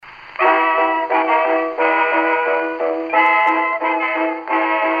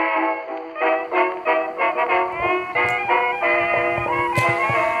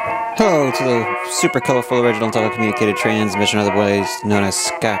to the super colorful original telecommunicated transmission, otherwise known as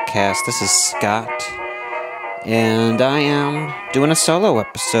Scottcast. This is Scott, and I am doing a solo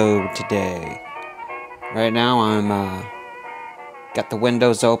episode today. Right now, I'm got the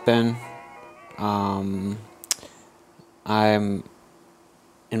windows open. I'm in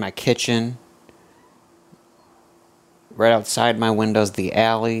my kitchen. Right outside my window's the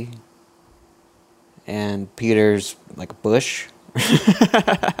alley, and Peter's like a bush.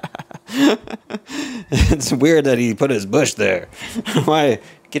 It's weird that he put his bush there. Why?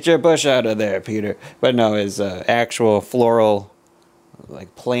 Get your bush out of there, Peter. But no, his actual floral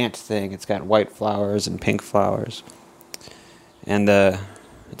like plant thing. It's got white flowers and pink flowers, and it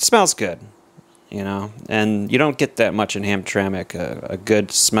smells good, you know. And you don't get that much in Hamtramck, a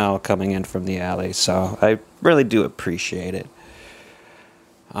good smell coming in from the alley. So I really do appreciate it.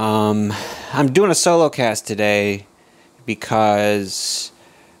 I'm doing a solo cast today because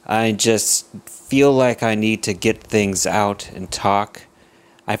I just feel like I need to get things out and talk.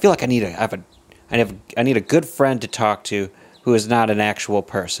 I feel like I need a good friend to talk to who is not an actual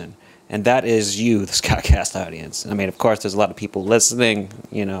person, and that is you, the Scottcast audience. I mean, of course, there's a lot of people listening.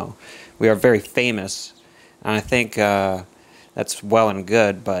 You know, we are very famous, and I think that's well and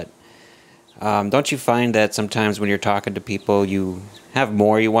good. But don't you find that sometimes when you're talking to people, you have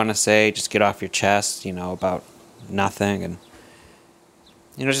more you want to say, just get off your chest, you know, about nothing, and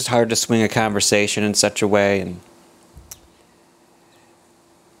you know, it's just hard to swing a conversation in such a way, and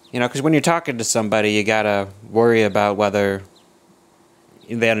you know, because when you're talking to somebody, you gotta worry about whether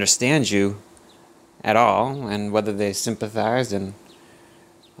they understand you at all, and whether they sympathize, and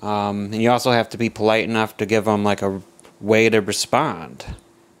you also have to be polite enough to give them like a way to respond,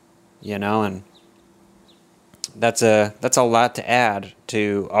 you know, and that's a lot to add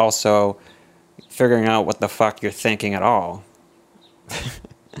to also figuring out what the fuck you're thinking at all.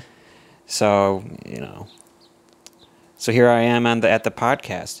 So, you know. So here I am at the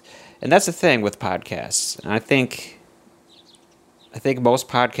podcast. And that's the thing with podcasts. I think most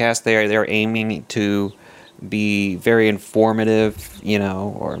podcasts they're aiming to be very informative, you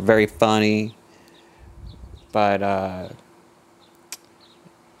know, or very funny. But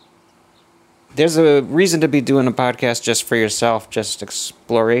there's a reason to be doing a podcast just for yourself, just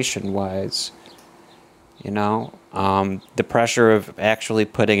exploration-wise. You know, the pressure of actually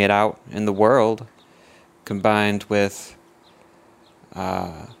putting it out in the world, combined with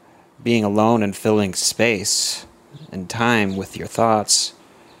being alone and filling space and time with your thoughts,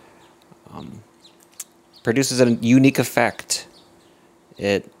 produces a unique effect.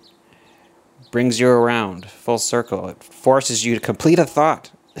 It brings you around full circle. It forces you to complete a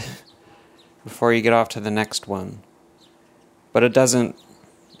thought before you get off to the next one. But it doesn't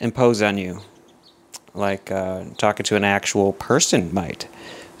impose on you like talking to an actual person might.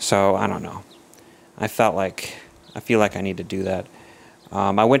 So, I don't know. I feel like I need to do that.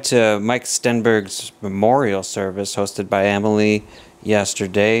 I went to Mike Stenberg's memorial service hosted by Emily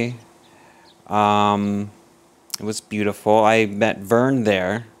yesterday. It was beautiful. I met Vern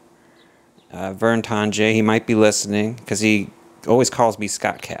there. Vern Tanjay. He might be listening because he always calls me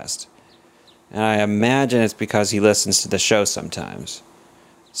Scottcast. And I imagine it's because he listens to the show sometimes.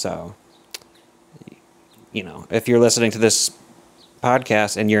 So, you know, if you're listening to this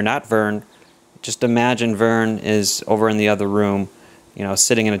podcast and you're not Vern, just imagine Vern is over in the other room, you know,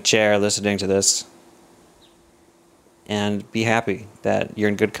 sitting in a chair listening to this. And be happy that you're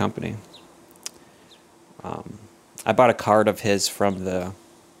in good company. I bought a card of his from the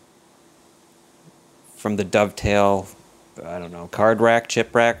Dovetail, I don't know, card rack,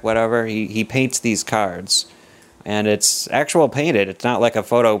 chip rack, whatever. He paints these cards, and it's actual painted. It's not like a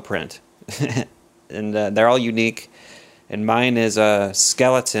photo print. And they're all unique. And mine is a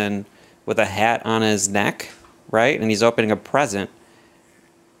skeleton with a hat on his neck, right? And he's opening a present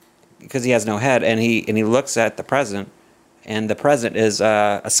because he has no head. And he looks at the present, and the present is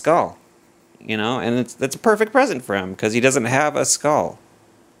a skull, you know. And it's a perfect present for him because he doesn't have a skull.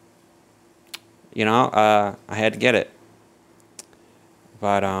 You know, I had to get it.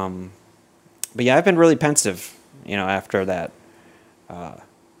 But yeah, I've been really pensive, you know, after that.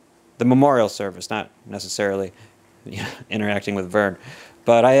 The memorial service, not necessarily, you know, interacting with Vern,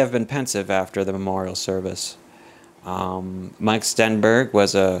 but I have been pensive after the memorial service. Mike Stenberg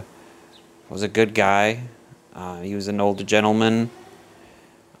was a good guy. He was an older gentleman.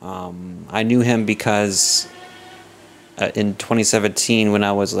 I knew him because in 2017, when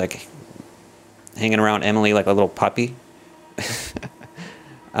I was like hanging around Emily like a little puppy,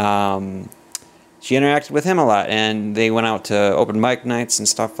 she interacted with him a lot, and they went out to open mic nights and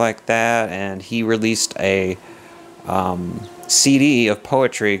stuff like that, and he released a CD of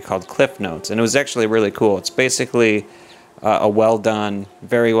poetry called Cliff Notes, and it was actually really cool. It's basically a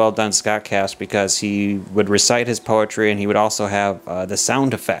very well done Scott cast, because he would recite his poetry and he would also have the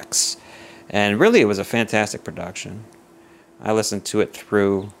sound effects. And really, it was a fantastic production. I listened to it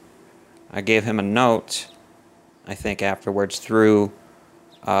through. I gave him a note, I think afterwards, through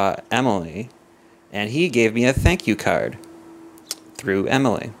Emily, and he gave me a thank you card through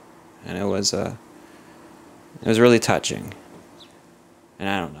Emily, and it was really touching. And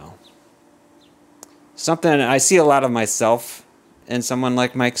I don't know. Something I see a lot of myself in someone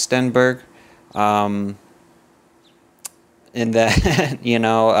like Mike Stenberg, in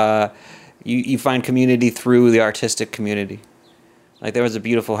that you find community through the artistic community. Like, there was a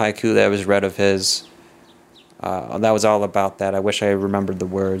beautiful haiku that was read of his. That was all about that. I wish I remembered the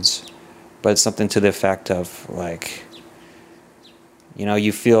words, but it's something to the effect of, like,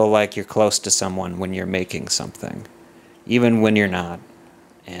 you feel like you're close to someone when you're making something, even when you're not,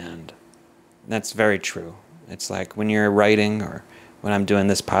 and that's very true. It's like when you're writing, or when I'm doing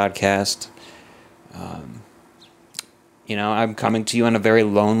this podcast, I'm coming to you on a very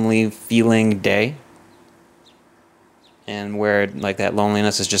lonely feeling day, and where, like, that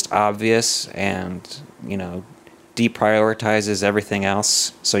loneliness is just obvious, and, deprioritizes everything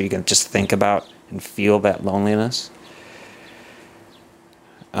else, so you can just think about and feel that loneliness.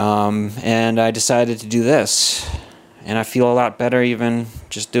 And I decided to do this, and I feel a lot better even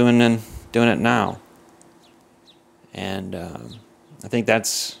just doing it now. And I think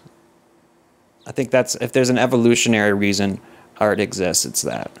that's if there's an evolutionary reason art exists, it's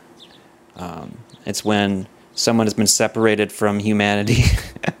that. It's when someone has been separated from humanity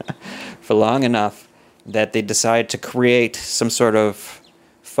for long enough that they decide to create some sort of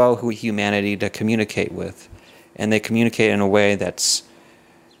faux humanity to communicate with, and they communicate in a way that's,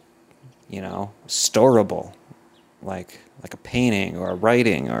 storable, like a painting or a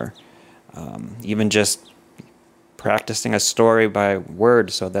writing, or even just practicing a story by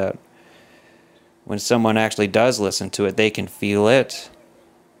word, so that when someone actually does listen to it, they can feel it,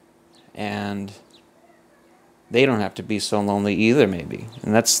 and they don't have to be so lonely either, maybe.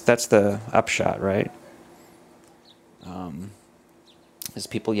 And that's the upshot, right? There's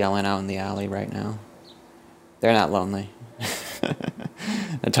people yelling out in the alley right now. They're not lonely.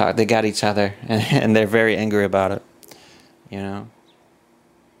 They got each other, and they're very angry about it.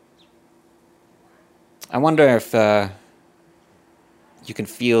 I wonder if you can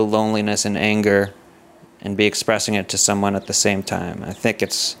feel loneliness and anger and be expressing it to someone at the same time. I think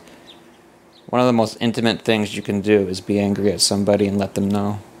it's one of the most intimate things you can do, is be angry at somebody and let them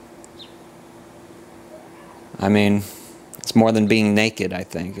know. I mean, it's more than being naked, I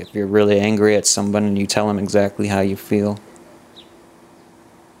think. If you're really angry at someone and you tell them exactly how you feel.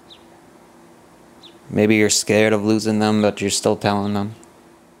 Maybe you're scared of losing them, but you're still telling them.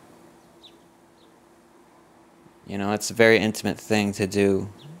 It's a very intimate thing to do.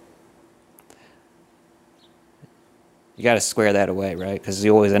 You got to square that away, right? Because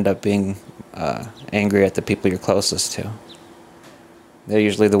you always end up being angry at the people you're closest to. They're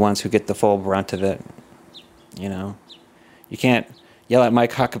usually the ones who get the full brunt of it. You can't yell at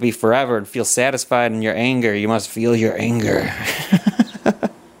Mike Huckabee forever and feel satisfied in your anger. You must feel your anger.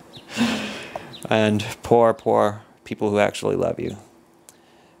 And poor people who actually love you.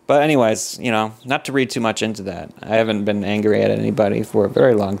 But anyways, not to read too much into that. I haven't been angry at anybody for a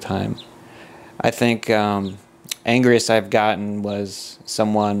very long time. I think angriest I've gotten was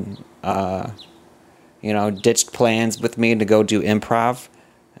someone, ditched plans with me to go do improv.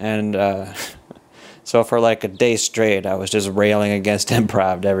 And so for like a day straight, I was just railing against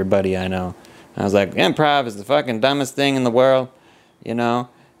improv to everybody I know. I was like, improv is the fucking dumbest thing in the world.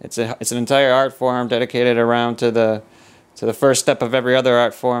 It's an entire art form dedicated around to the first step of every other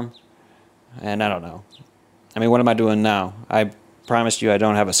art form. And I don't know. I mean, what am I doing now? I promised you I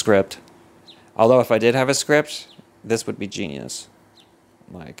don't have a script. Although if I did have a script, this would be genius.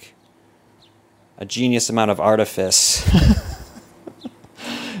 Like, a genius amount of artifice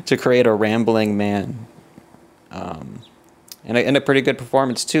to create a rambling man. And a pretty good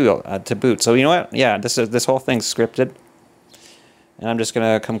performance too, to boot. So you know what? Yeah, this whole thing's scripted. And I'm just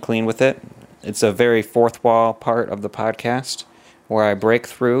going to come clean with it. It's a very fourth wall part of the podcast where I break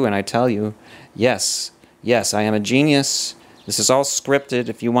through and I tell you, yes, I am a genius. This is all scripted.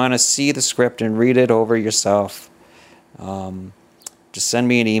 If you want to see the script and read it over yourself, just send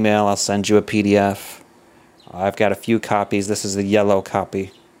me an email. I'll send you a PDF. I've got a few copies. This is the yellow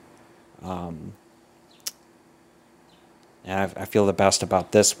copy. And I feel the best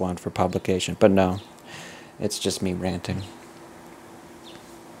about this one for publication. But no, it's just me ranting.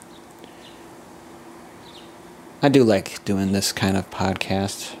 I do like doing this kind of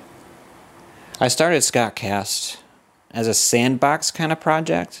podcast. I started Scottcast as a sandbox kind of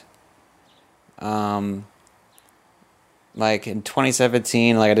project. Like in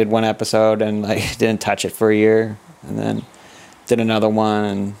 2017, like I did one episode and like didn't touch it for a year, and then did another one,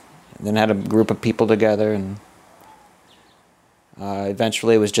 and then had a group of people together, and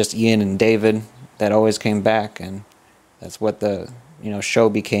eventually it was just Ian and David that always came back, and that's what the show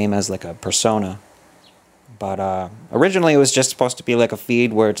became as like a persona. But originally it was just supposed to be like a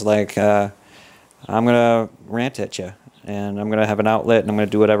feed where it's like I'm gonna rant at you, and I'm gonna have an outlet, and I'm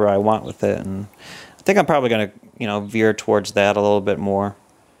gonna do whatever I want with it, and I think I'm probably gonna veer towards that a little bit more,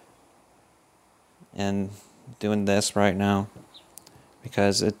 and doing this right now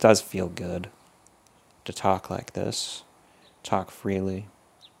because it does feel good to talk like this, talk freely.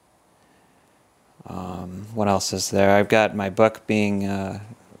 What else is there? I've got my book being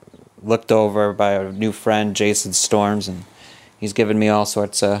looked over by a new friend, Jason Storms, and he's given me all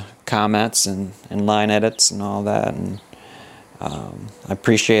sorts of comments and line edits and all that, and I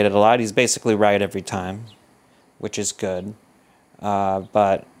appreciate it a lot. He's basically right every time, which is good.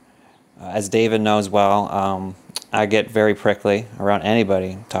 But as David knows well, I get very prickly around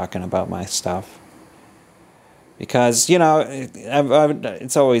anybody talking about my stuff. Because,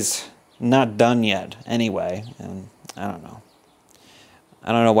 it's always not done yet anyway, and I don't know.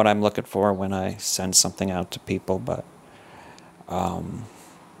 I don't know what I'm looking for when I send something out to people, but I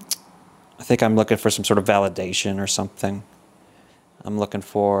think I'm looking for some sort of validation or something. I'm looking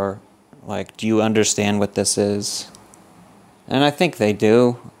for, like, do you understand what this is? And I think they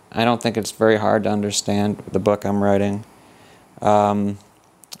do. I don't think it's very hard to understand the book I'm writing.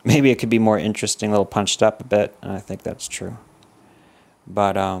 Maybe it could be more interesting, a little punched up a bit, and I think that's true.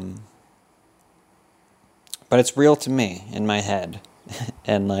 But it's real to me in my head.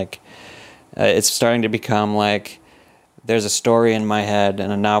 And, like, it's starting to become, like, there's a story in my head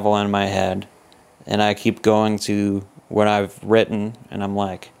and a novel in my head, and I keep going to what I've written, and I'm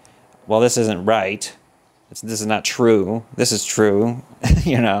like, well, this isn't right. This is not true. This is true,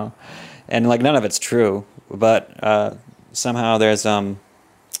 and like none of it's true. But somehow there's some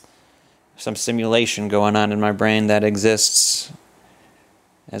simulation going on in my brain that exists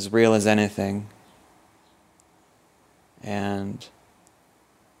as real as anything, and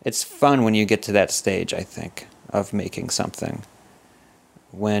it's fun when you get to that stage, I think, of making something,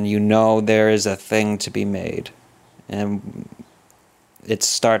 when there is a thing to be made. And it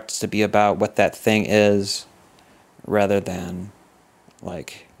starts to be about what that thing is rather than,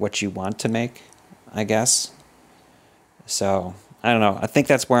 like, what you want to make, I guess. So, I don't know. I think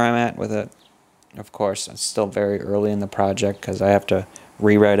that's where I'm at with it. Of course, it's still very early in the project because I have to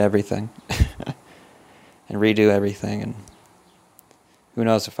rewrite everything and redo everything. And who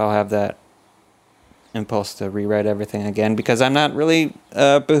knows if I'll have that impulse to rewrite everything again, because I'm not really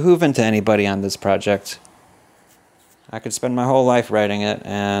behooving to anybody on this project. I could spend my whole life writing it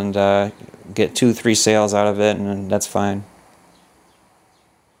and get 2-3 sales out of it, and that's fine.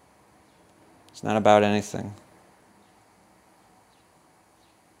 It's not about anything.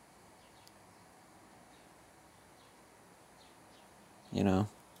 Is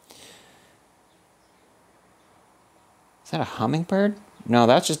that a hummingbird? No,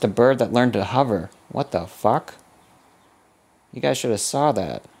 that's just a bird that learned to hover. What the fuck? You guys should have saw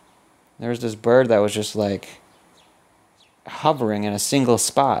that. There was this bird that was just like hovering in a single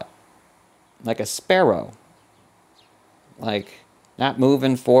spot, like a sparrow, like not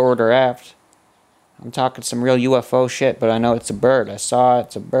moving forward or aft. I'm talking some real UFO shit, but I know it's a bird. I saw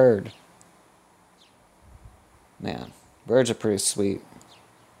it's a bird. Man, birds are pretty sweet,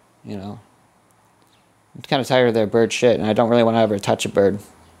 I'm kind of tired of their bird shit, and I don't really want to ever touch a bird,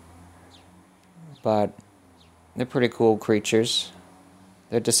 but they're pretty cool creatures.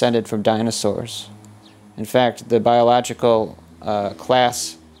 They're descended from dinosaurs. In fact, the biological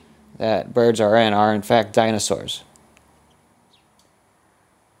class that birds are in fact dinosaurs.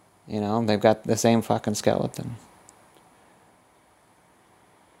 They've got the same fucking skeleton.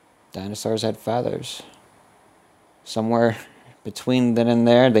 Dinosaurs had feathers. Somewhere between then and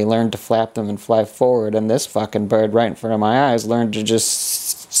there, they learned to flap them and fly forward, and this fucking bird right in front of my eyes learned to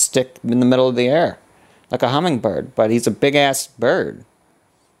just stick in the middle of the air, like a hummingbird, but he's a big-ass bird,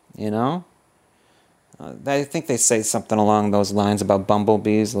 I think they say something along those lines about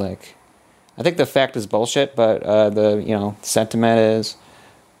bumblebees. Like, I think the fact is bullshit, but the sentiment is,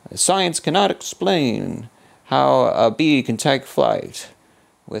 science cannot explain how a bee can take flight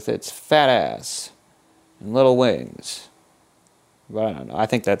with its fat ass and little wings. But I don't know. I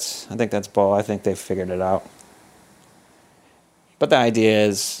think that's bull. I think they've figured it out. But the idea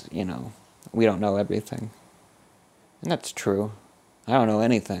is, we don't know everything. And that's true. I don't know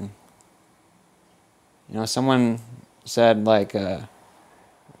anything. Someone said, like the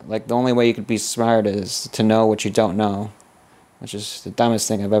only way you could be smart is to know what you don't know, which is the dumbest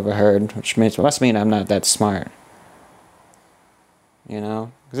thing I've ever heard, which must mean I'm not that smart. Because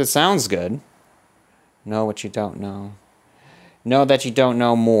it sounds good. Know what you don't know. Know that you don't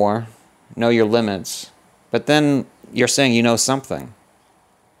know more. Know your limits. But then you're saying you know something.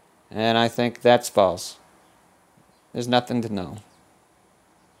 And I think that's false. There's nothing to know.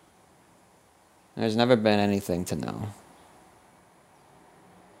 There's never been anything to know.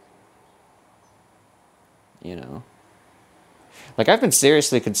 Like, I've been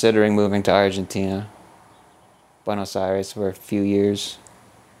seriously considering moving to Argentina, Buenos Aires, for a few years.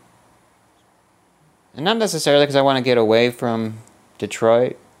 And not necessarily because I want to get away from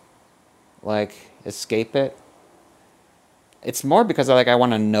Detroit, like, escape it. It's more because I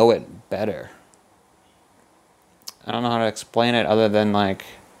want to know it better. I don't know how to explain it other than, like,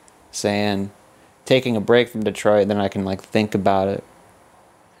 saying, taking a break from Detroit, then I can, like, think about it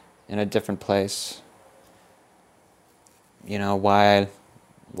in a different place. Why I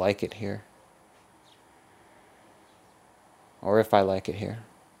like it here. Or if I like it here.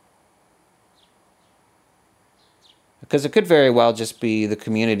 Because it could very well just be the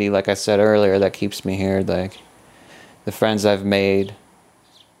community, like I said earlier, that keeps me here. Like, the friends I've made.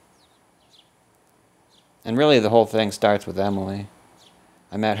 And really the whole thing starts with Emily.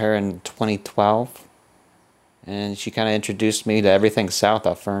 I met her in 2012. And she kind of introduced me to everything south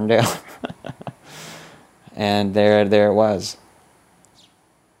of Ferndale. And there it was.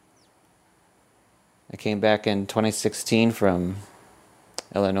 I came back in 2016 from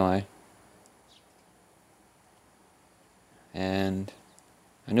Illinois. And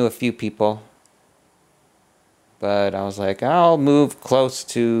I knew a few people. But I was like, I'll move close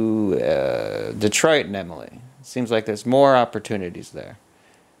to Detroit and Emily. It seems like there's more opportunities there.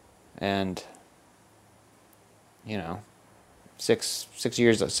 And,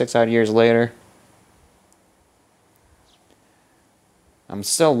 6 odd years later, I'm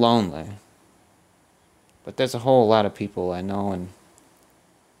still lonely. But there's a whole lot of people I know and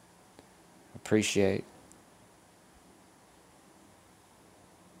appreciate.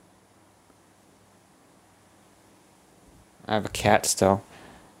 I have a cat still.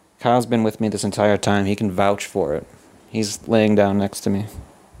 Kyle's been with me this entire time. He can vouch for it. He's laying down next to me.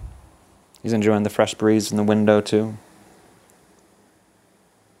 He's enjoying the fresh breeze in the window, too.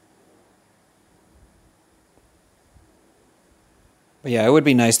 But yeah, it would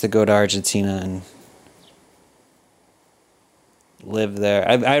be nice to go to Argentina and live there.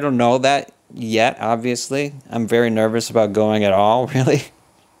 I don't know that yet, obviously. I'm very nervous about going at all, really.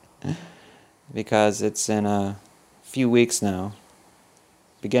 Because it's in a few weeks now.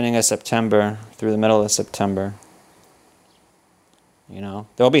 Beginning of September through the middle of September.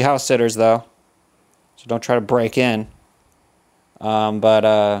 There'll be house sitters, though. So don't try to break in.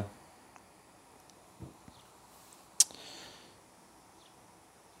 But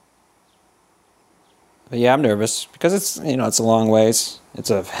yeah, I'm nervous because it's a long ways. It's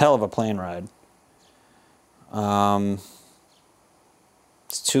a hell of a plane ride.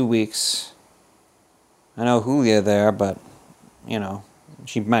 It's 2 weeks. I know Julia there, but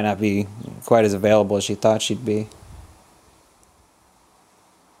she might not be quite as available as she thought she'd be.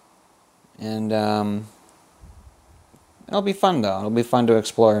 And it'll be fun though. It'll be fun to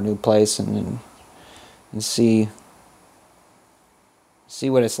explore a new place and see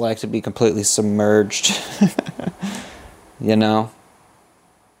what it's like to be completely submerged. Because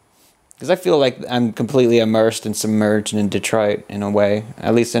I feel like I'm completely immersed and submerged in Detroit in a way.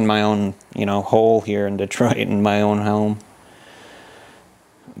 At least in my own, hole here in Detroit, in my own home.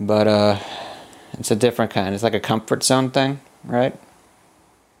 But it's a different kind. It's like a comfort zone thing, right?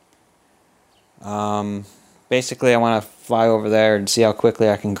 Basically, I want to fly over there and see how quickly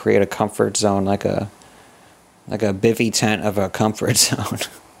I can create a comfort zone, like a bivvy tent of a comfort zone.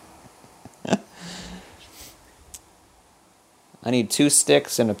 I need 2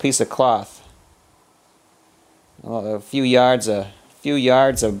 sticks and a piece of cloth. A few yards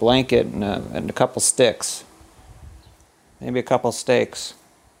of blanket and a couple sticks. Maybe a couple steaks.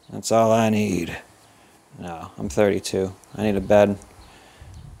 That's all I need. No, I'm 32. I need a bed.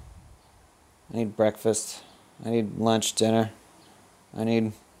 I need breakfast. I need lunch, dinner. I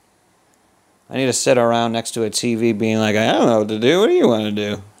need to sit around next to a TV being like, I don't know what to do. What do you want to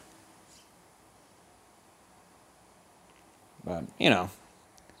do? But,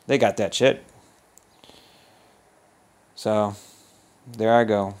 they got that shit. So, there I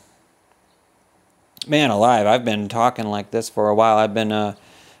go. Man alive, I've been talking like this for a while. I've been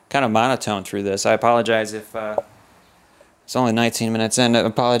kind of monotone through this. I apologize if It's only 19 minutes in. I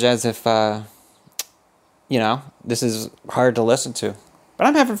apologize if, this is hard to listen to. But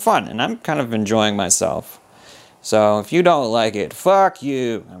I'm having fun, and I'm kind of enjoying myself. So if you don't like it, fuck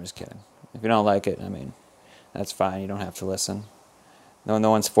you. I'm just kidding. If you don't like it, that's fine. You don't have to listen. No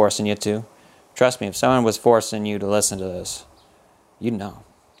one's forcing you to. Trust me, if someone was forcing you to listen to this, you'd know.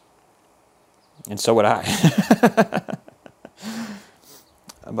 And so would I.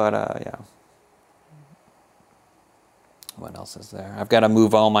 But, yeah. What else is there? I've got to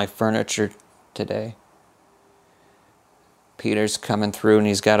move all my furniture today. Peter's coming through, and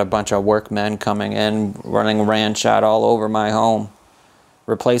he's got a bunch of workmen coming in, running ranch out all over my home,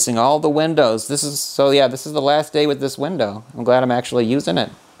 replacing all the windows. This is the last day with this window. I'm glad I'm actually using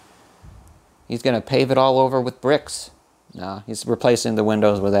it. He's going to pave it all over with bricks. No, he's replacing the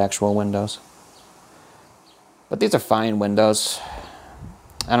windows with actual windows. But these are fine windows.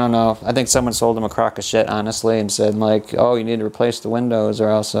 I don't know. I think someone sold him a crock of shit, honestly, and said, like, oh, you need to replace the windows or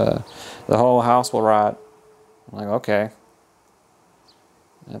else the whole house will rot. I'm like, okay.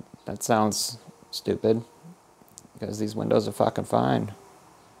 That sounds stupid, because these windows are fucking fine.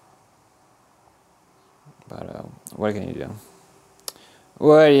 But what can you do?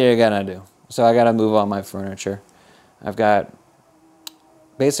 What are you gonna do? So I gotta move all my furniture. I've got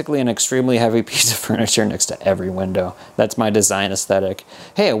basically an extremely heavy piece of furniture next to every window. That's my design aesthetic.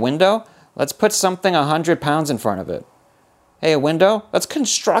 Hey, a window? Let's put something 100 pounds in front of it. Hey, a window? Let's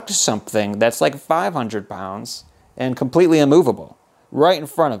construct something that's like 500 pounds and completely immovable right in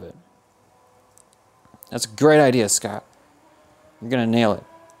front of it. That's a great idea, Scott. You're going to nail it.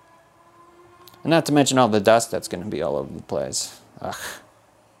 And not to mention all the dust that's going to be all over the place. Ugh.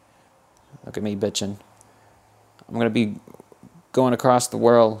 Look at me bitching. I'm going to be going across the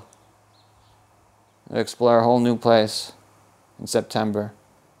world to explore a whole new place in September.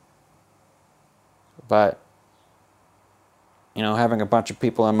 But, having a bunch of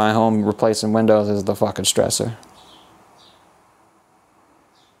people in my home replacing windows is the fucking stressor.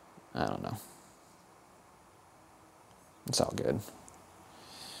 I don't know. It's all good.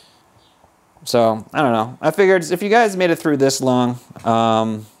 So, I don't know. I figured if you guys made it through this long,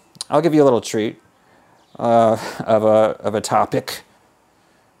 I'll give you a little treat of a topic.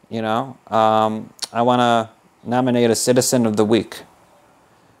 I want to nominate a Citizen of the Week.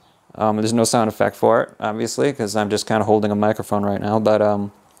 There's no sound effect for it, obviously, because I'm just kind of holding a microphone right now. But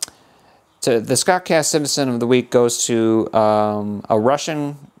the Scottcast Citizen of the Week goes to a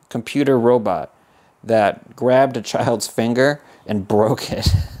Russian computer robot that grabbed a child's finger and broke it.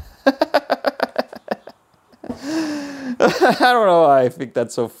 I don't know why I think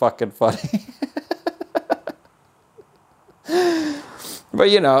that's so fucking funny. But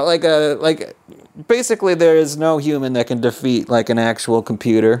basically there is no human that can defeat like an actual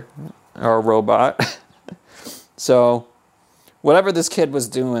computer or a robot. So whatever this kid was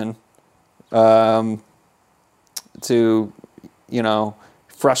doing to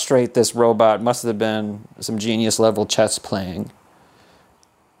frustrate this robot must have been some genius level chess playing.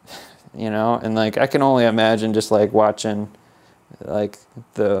 And I can only imagine just watching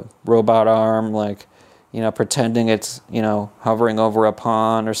the robot arm pretending it's hovering over a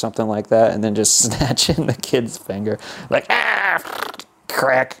pawn or something like that, and then just snatching the kid's finger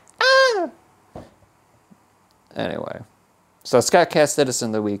crack. Anyway, so Scottcast Citizen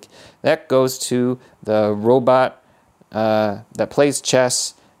of the Week, that goes to the robot that plays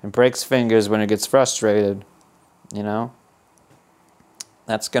chess and breaks fingers when it gets frustrated.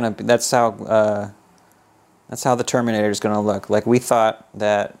 That's how the Terminator is gonna look. Like, we thought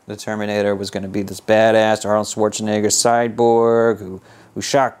that the Terminator was gonna be this badass Arnold Schwarzenegger cyborg who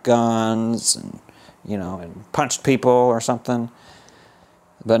shot guns and and punched people or something.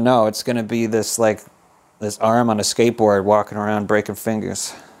 But no, it's gonna be this arm on a skateboard walking around breaking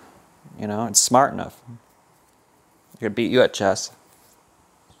fingers. It's smart enough. It could beat you at chess.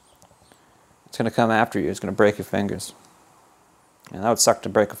 It's gonna come after you. It's gonna break your fingers. And that would suck to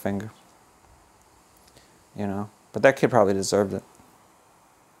break a finger. But that kid probably deserved it.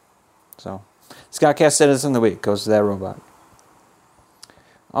 So, Scottcast Citizen of the Week goes to that robot.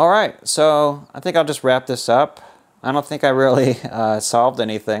 Alright, so I think I'll just wrap this up. I don't think I really solved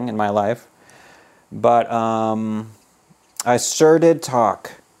anything in my life. But I sure did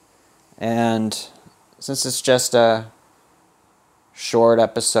talk. And since it's just a short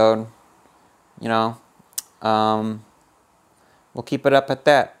episode, we'll keep it up at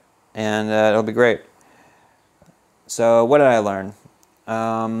that. And it'll be great. So, what did I learn?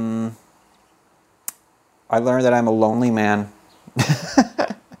 I learned that I'm a lonely man.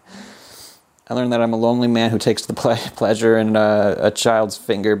 I learned that I'm a lonely man who takes the pleasure in a child's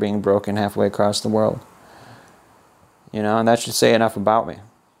finger being broken halfway across the world. You know, and that should say enough about me.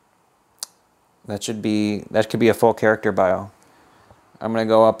 That could be a full character bio. I'm gonna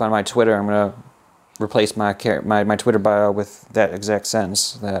go up on my Twitter. I'm gonna replace my Twitter bio with that exact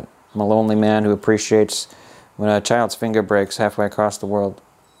sentence, that I'm a lonely man who appreciates when a child's finger breaks halfway across the world.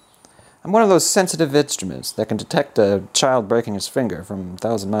 I'm one of those sensitive instruments that can detect a child breaking his finger from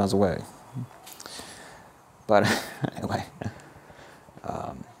 1,000 miles away. But anyway,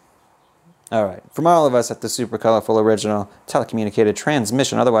 all right. From all of us at the Super Colorful Original Telecommunicated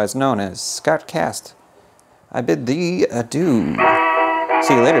Transmission, otherwise known as Scott Cast, I bid thee adieu.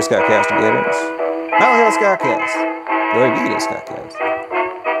 See you later, Scott Castigators. Now, Scott Cast. Glory be to Scott Cast.